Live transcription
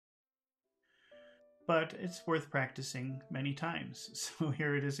but it's worth practicing many times. So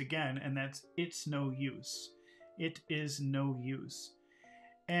here it is again, and that's it's no use. It is no use.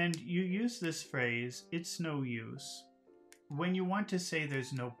 And you use this phrase, it's no use, when you want to say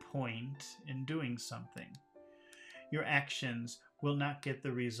there's no point in doing something. Your actions will not get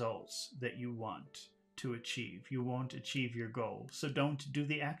the results that you want to achieve. You won't achieve your goal, so don't do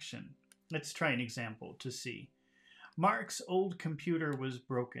the action. Let's try an example to see. Mark's old computer was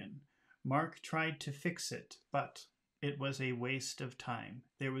broken. Mark tried to fix it, but it was a waste of time.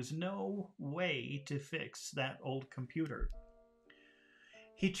 There was no way to fix that old computer.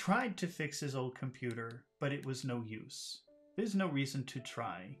 He tried to fix his old computer, but it was no use. There's no reason to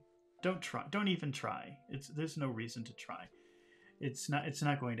try. Don't try. Don't even try. There's no reason to try. It's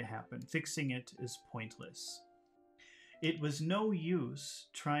not going to happen. Fixing it is pointless. It was no use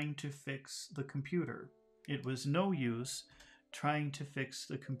trying to fix the computer. It was no use trying to fix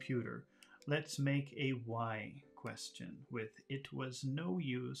the computer. Let's make a why question with it was no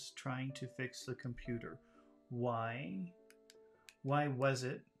use trying to fix the computer. Why? Why was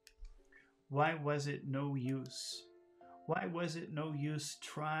it? Why was it no use? Why was it no use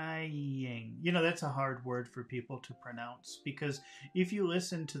trying? You know, that's a hard word for people to pronounce because if you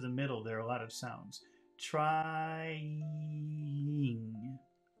listen to the middle, there are a lot of sounds. Trying.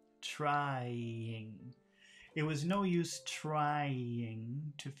 Trying. It was no use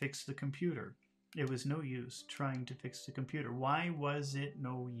trying to fix the computer. It was no use trying to fix the computer. Why was it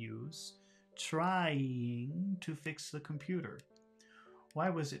no use trying to fix the computer? Why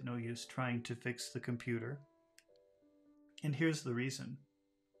was it no use trying to fix the computer? And here's the reason.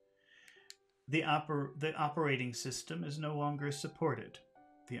 The operating system is no longer supported.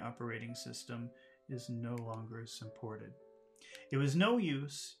 The operating system is no longer supported. It was no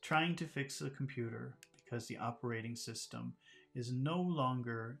use trying to fix the computer because the operating system is no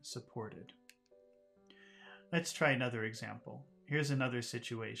longer supported. Let's try another example. Here's another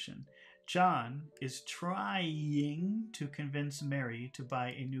situation. John is trying to convince Mary to buy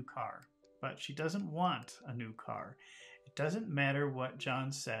a new car, but she doesn't want a new car. It doesn't matter what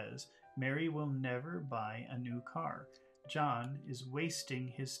John says. Mary will never buy a new car. John is wasting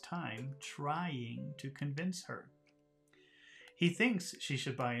his time trying to convince her. He thinks she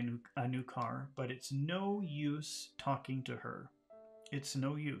should buy a new car, but it's no use talking to her. It's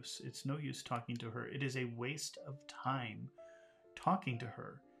no use. It's no use talking to her. It is a waste of time talking to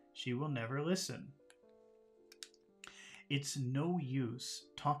her. She will never listen. It's no use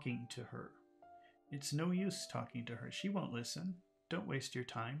talking to her. It's no use talking to her. She won't listen. Don't waste your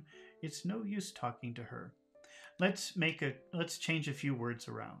time. It's no use talking to her. Let's change a few words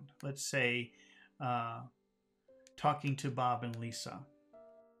around. Let's say talking to Bob and Lisa.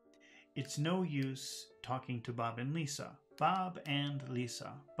 It's no use talking to Bob and Lisa. Bob and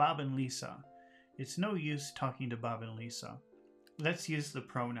Lisa. Bob and Lisa. It's no use talking to Bob and Lisa. Let's use the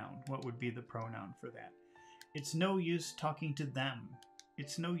pronoun. What would be the pronoun for that? It's no use talking to them.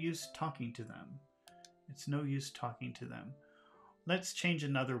 It's no use talking to them. It's no use talking to them. Let's change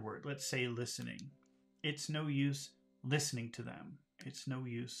another word. Let's say listening. It's no use listening to them. It's no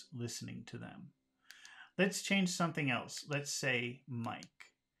use listening to them. Let's change something else. Let's say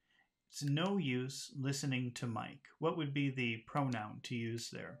Mike. It's no use listening to Mike. What would be the pronoun to use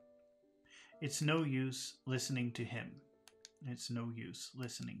there? It's no use listening to him. It's no use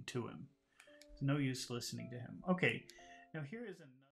listening to him. It's no use listening to him. Okay, now here is another.